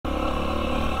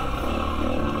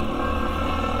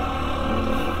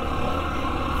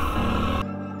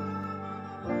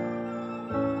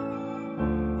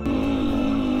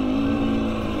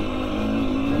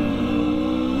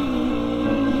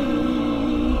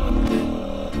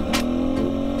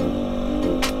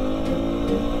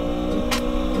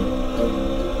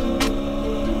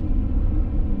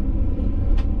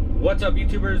What's up,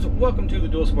 YouTubers? Welcome to the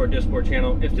Dualsport Disport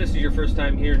channel. If this is your first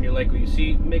time here and you like what you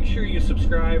see, make sure you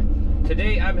subscribe.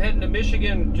 Today I'm heading to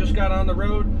Michigan. Just got on the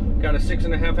road, got a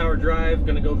 6.5 hour drive.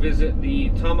 Gonna go visit the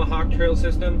Tomahawk trail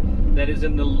system that is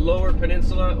in the Lower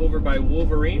Peninsula over by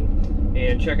Wolverine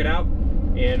and check it out,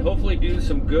 and hopefully do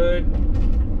some good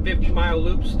 50-mile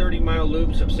loops, 30-mile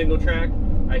loops of single track.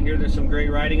 I hear there's some great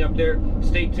riding up there.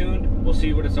 Stay tuned, we'll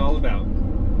see what it's all about.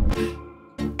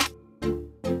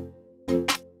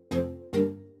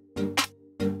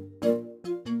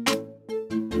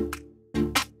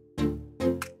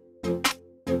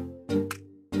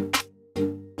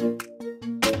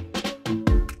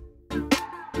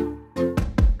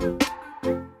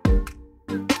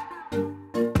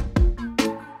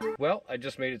 Well, I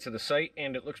just made it to the site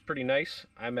and it looks pretty nice.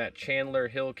 I'm at Chandler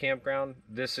Hill Campground.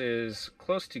 This is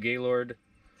close to Gaylord,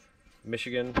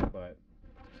 Michigan, but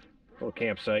little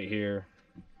campsite here.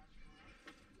 A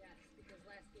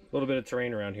little bit of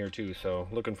terrain around here too, so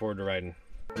looking forward to riding.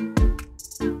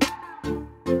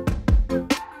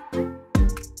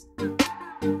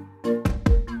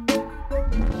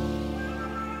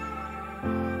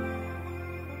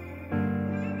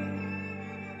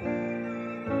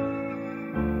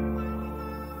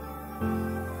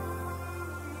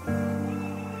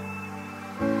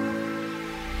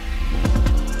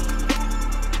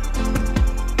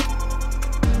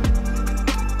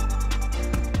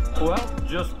 Well,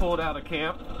 just pulled out of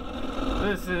camp.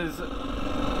 This is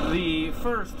the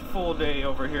first full day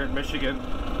over here in Michigan.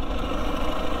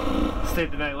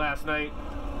 Stayed the night last night,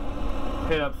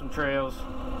 hit up some trails,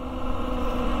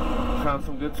 found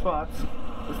some good spots.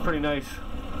 It was pretty nice.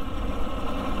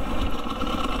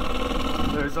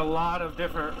 There's a lot of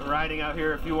different riding out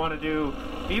here if you want to do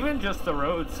even just the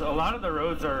roads. A lot of the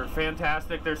roads are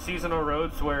fantastic. They're seasonal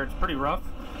roads where it's pretty rough,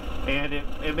 and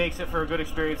it makes it for a good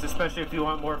experience, especially if you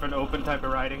want more of an open type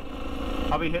of riding.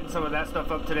 I'll be hitting some of that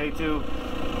stuff up today too.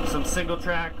 Some single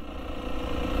track,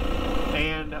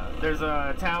 and there's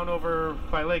a town over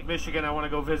by Lake Michigan I want to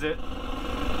go visit.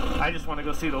 I just want to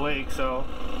go see the lake, so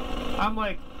I'm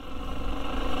like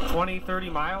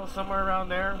 20-30 miles somewhere around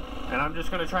there, and I'm just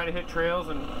going to try to hit trails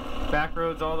and back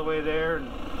roads all the way there and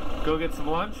go get some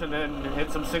lunch and then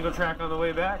hit some single track on the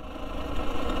way back.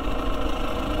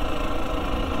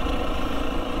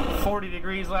 40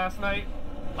 degrees last night,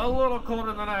 a little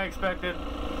colder than I expected.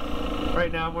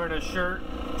 Right now I'm wearing a shirt,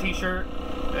 t-shirt,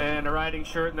 and a riding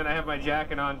shirt, and then I have my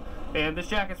jacket on. And this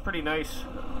jacket's pretty nice.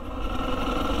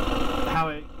 How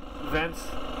it vents,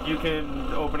 you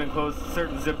can open and close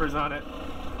certain zippers on it.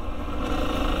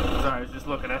 Sorry, I was just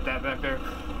looking at that back there.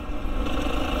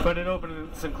 But it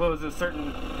opens and closes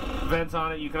certain vents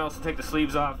on it. You can also take the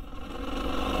sleeves off.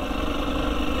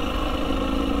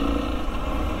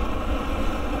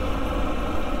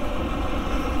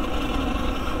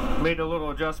 Made a little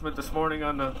adjustment this morning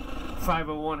on the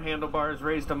 501 handlebars,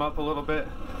 raised them up a little bit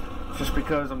just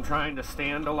because I'm trying to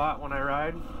stand a lot when I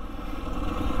ride,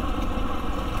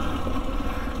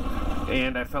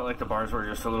 and I felt like the bars were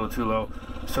just a little too low.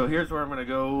 So here's where I'm going to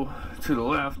go to the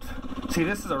left. See,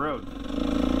 this is a road,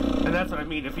 and that's what I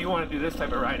mean. If you want to do this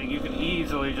type of riding, you can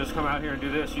easily just come out here and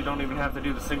do this. You don't even have to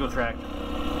do the single track.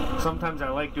 Sometimes I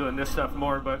like doing this stuff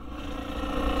more, but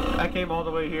I came all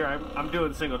the way here. I'm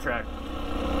doing single track.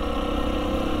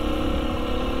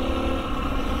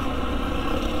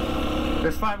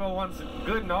 This 501's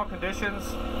good in all conditions,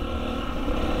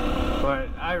 but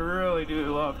I really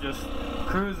do love just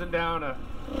cruising down a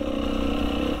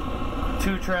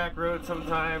 2-track road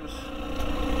sometimes.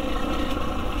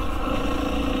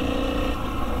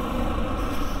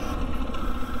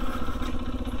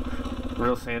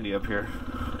 Real sandy up here.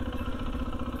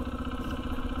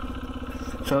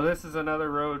 So this is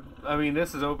another road. I mean,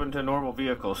 this is open to normal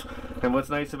vehicles, and what's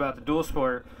nice about the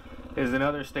Dualsport is in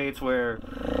other states where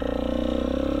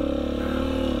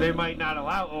they might not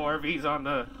allow ORVs on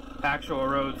the actual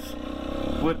roads,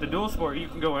 with the Dualsport you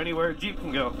can go anywhere a Jeep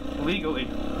can go legally.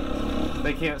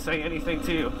 They can't say anything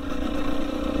to you.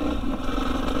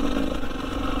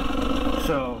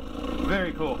 So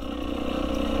very cool.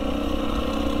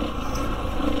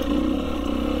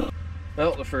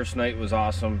 Well, the first night was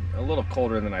awesome. A little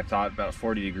colder than I thought, about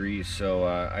 40 degrees, so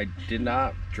I did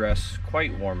not dress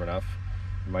quite warm enough.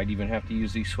 Might even have to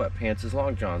use these sweatpants as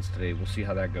long johns today. We'll see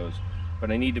how that goes. But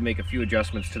I need to make a few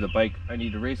adjustments to the bike. I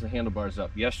need to raise the handlebars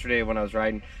up. Yesterday when I was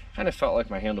riding, kind of felt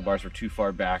like my handlebars were too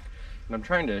far back, and I'm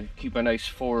trying to keep a nice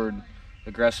forward,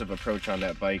 aggressive approach on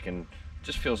that bike, and it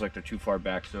just feels like they're too far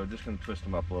back, so I'm just going to twist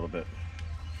them up a little bit.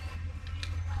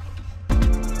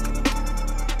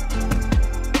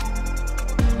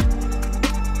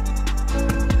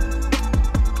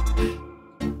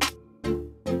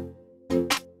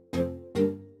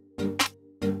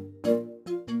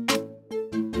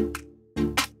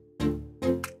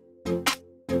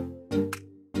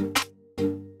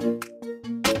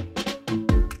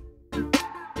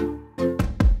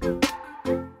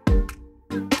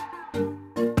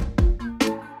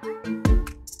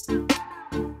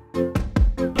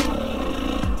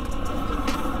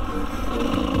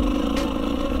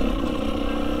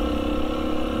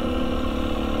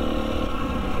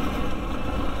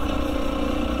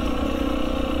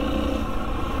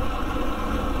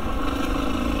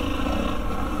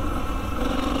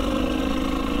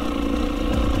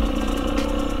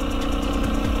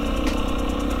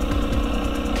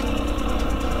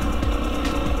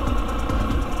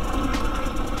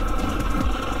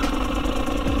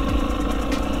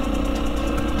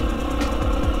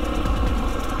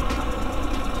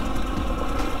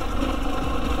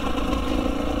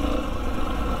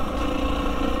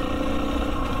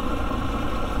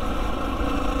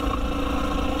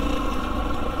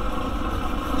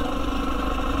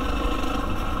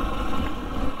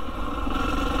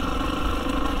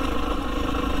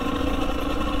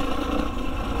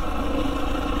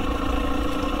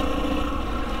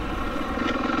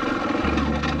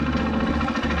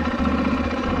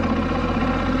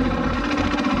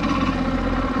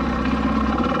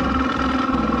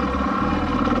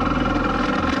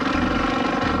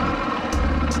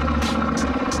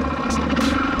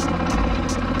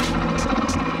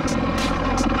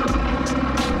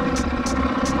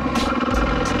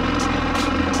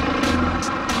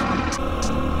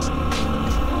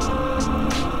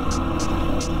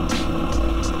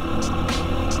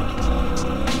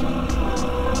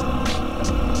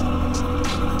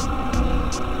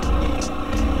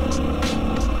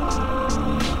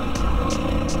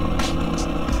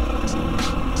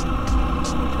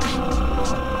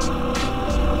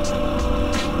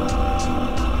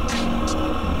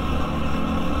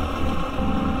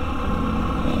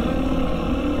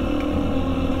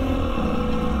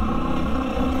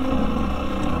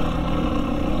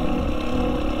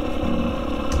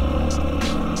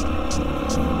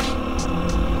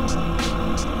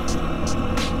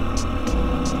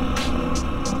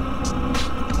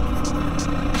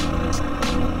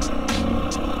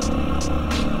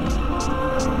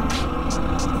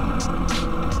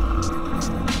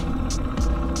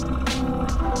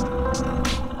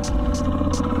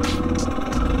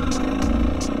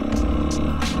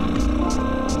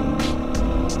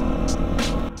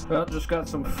 Well, just got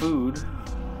some food.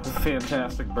 A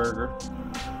fantastic burger.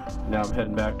 Now I'm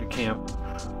heading back to camp.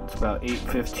 It's about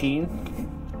 8:15.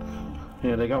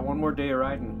 And I got one more day of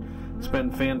riding. It's been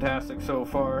fantastic so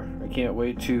far. I can't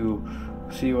wait to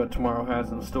see what tomorrow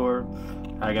has in store.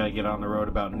 I gotta get on the road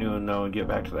about noon though and get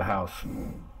back to the house.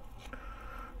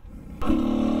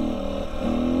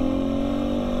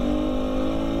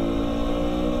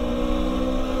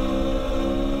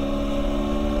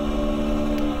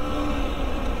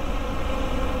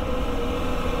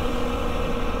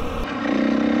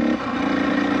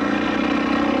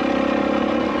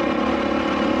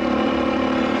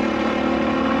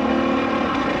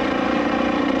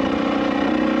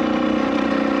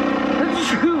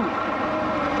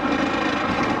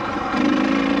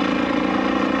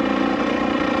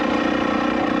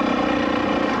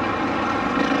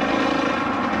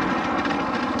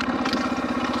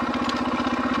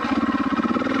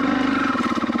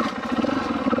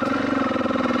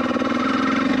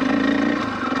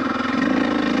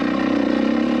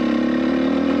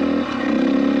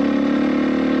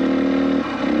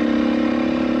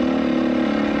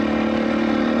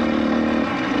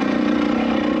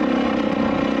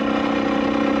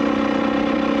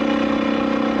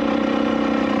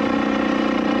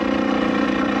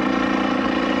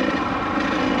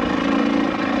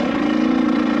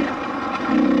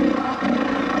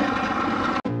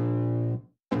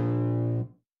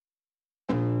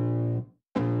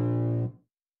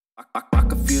 I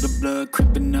can feel the blood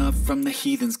creeping up from the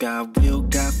heathens. Got will,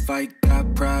 got fight,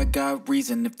 got pride, got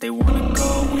reason. If they wanna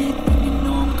go eat, then you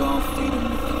know I'm gon' feed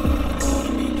them. If they go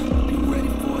to me, be ready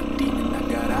for a demon. I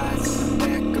got eyes in the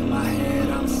back of my head,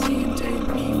 I'm seeing. Take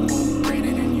me for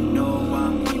granted and you know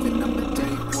I'm leaving. I'ma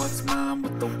take what's mine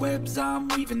with the webs I'm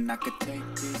weaving. I could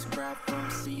take this crap from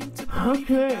seeing to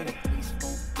Okay.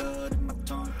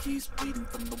 Keeps bleeding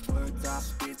from the words I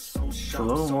spit, so It's a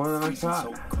little more than I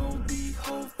thought.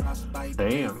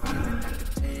 Damn.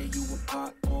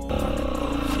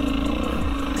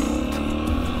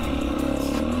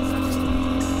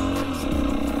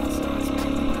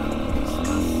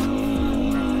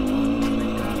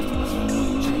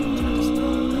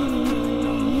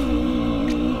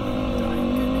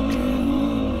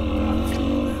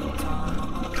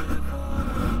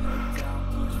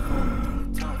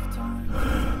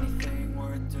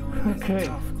 Okay,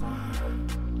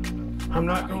 I'm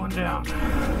not going down.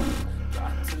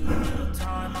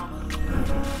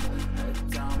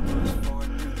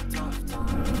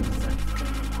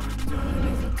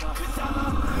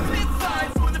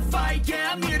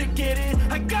 Yeah, I'm here to get it.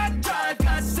 I got drive,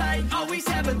 got sight, always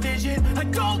have a vision. I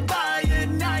go by at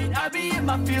night, I be in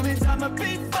my feelings. I'ma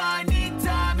be fine, need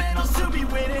time, and I'll soon be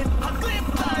winning. I live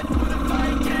life for the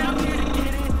fight, yeah, I'm here to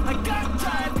get it. I got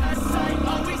drive, got sight,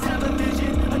 always have a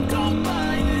vision. I go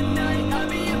by at night, I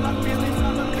be in my feelings.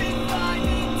 I'ma be fine,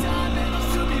 need time, and I'll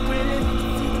soon be winning.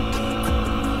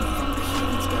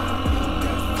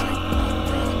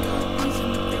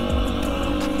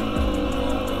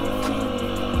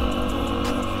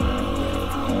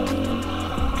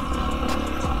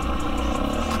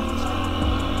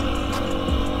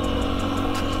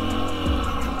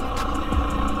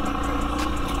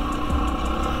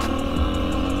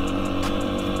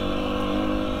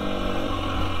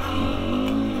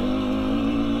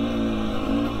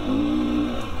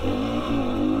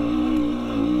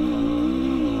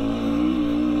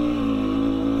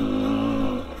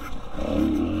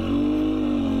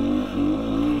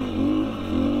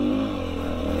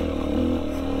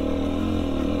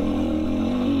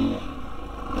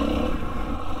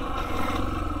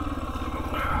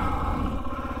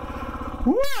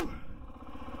 Woo!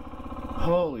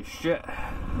 Holy shit.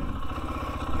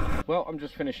 Well, I'm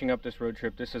just finishing up this road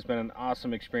trip. This has been an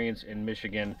awesome experience in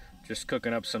Michigan. Just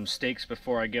cooking up some steaks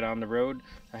before I get on the road.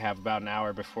 I have about an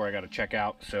hour before I got to check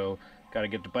out, so got to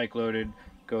get the bike loaded,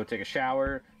 go take a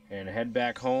shower, and head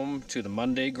back home to the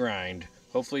Monday grind.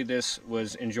 Hopefully this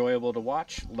was enjoyable to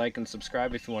watch. Like and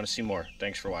subscribe if you want to see more.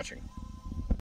 Thanks for watching.